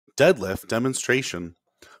Deadlift demonstration.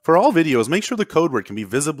 For all videos, make sure the code word can be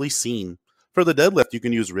visibly seen. For the deadlift, you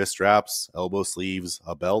can use wrist straps, elbow sleeves,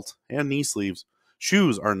 a belt, and knee sleeves.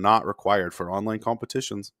 Shoes are not required for online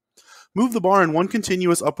competitions. Move the bar in one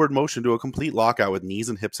continuous upward motion to a complete lockout with knees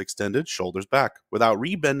and hips extended, shoulders back, without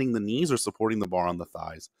rebending the knees or supporting the bar on the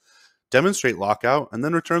thighs. Demonstrate lockout, and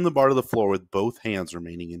then return the bar to the floor with both hands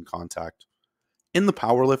remaining in contact. In the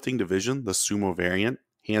powerlifting division, the Sumo variant,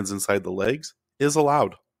 hands inside the legs, is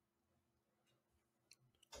allowed.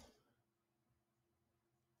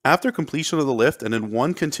 After completion of the lift and in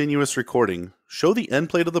one continuous recording, show the end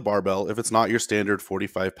plate of the barbell if it's not your standard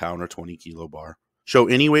 45-pound or 20-kilo bar. Show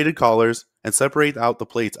any weighted collars and separate out the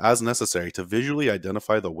plates as necessary to visually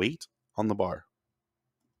identify the weight on the bar.